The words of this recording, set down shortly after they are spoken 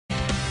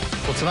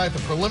Well, tonight, the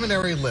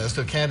preliminary list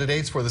of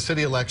candidates for the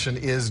city election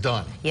is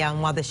done. Yeah,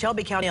 and while the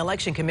Shelby County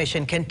Election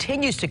Commission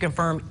continues to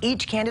confirm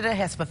each candidate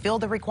has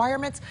fulfilled the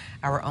requirements,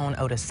 our own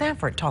Otis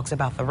Sanford talks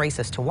about the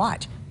races to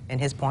watch and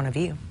his point of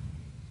view.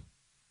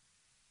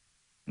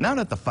 Now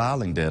that the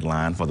filing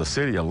deadline for the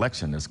city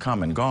election is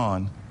come and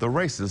gone, the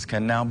races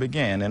can now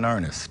begin in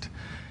earnest.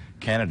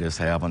 Candidates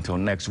have until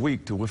next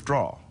week to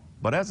withdraw.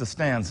 But as it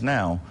stands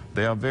now,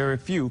 there are very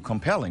few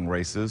compelling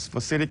races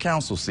for city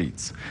council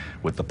seats,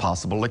 with the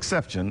possible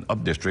exception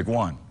of District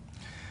 1.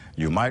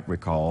 You might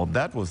recall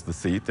that was the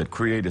seat that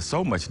created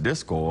so much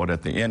discord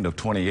at the end of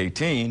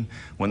 2018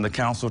 when the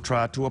council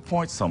tried to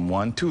appoint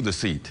someone to the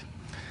seat.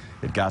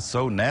 It got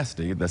so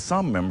nasty that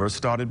some members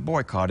started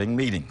boycotting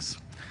meetings.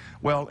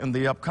 Well, in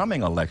the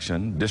upcoming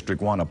election,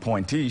 District 1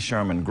 appointee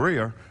Sherman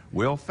Greer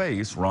will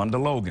face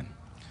Rhonda Logan.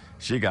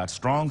 She got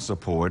strong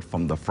support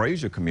from the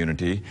Fraser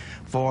community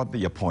for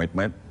the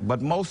appointment,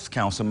 but most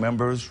council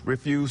members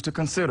refused to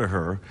consider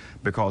her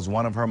because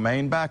one of her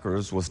main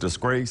backers was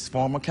disgraced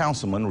former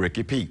councilman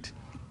Ricky Peete.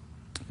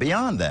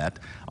 Beyond that,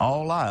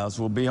 all eyes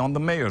will be on the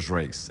mayor's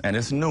race and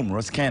its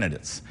numerous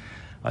candidates.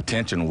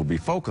 Attention will be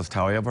focused,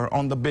 however,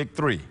 on the big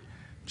three: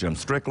 Jim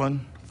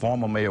Strickland,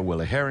 former Mayor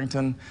Willie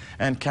Harrington,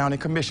 and County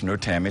Commissioner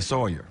Tammy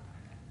Sawyer.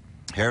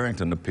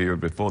 Harrington appeared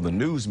before the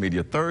news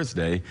media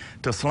Thursday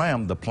to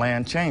slam the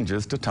planned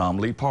changes to Tom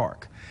Lee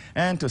Park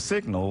and to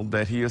signal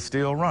that he is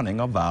still running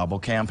a viable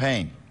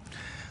campaign.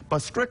 But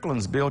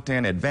Strickland's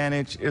built-in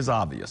advantage is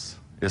obvious.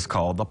 It's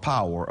called the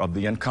power of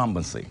the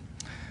incumbency.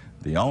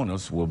 The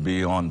onus will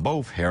be on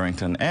both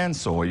Harrington and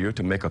Sawyer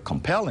to make a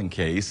compelling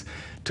case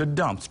to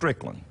dump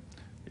Strickland.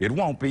 It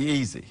won't be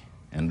easy,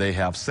 and they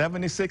have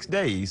 76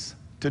 days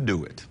to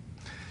do it.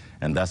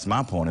 And that's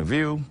my point of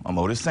view. I'm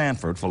Otis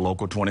Sanford for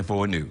Local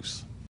 24 News.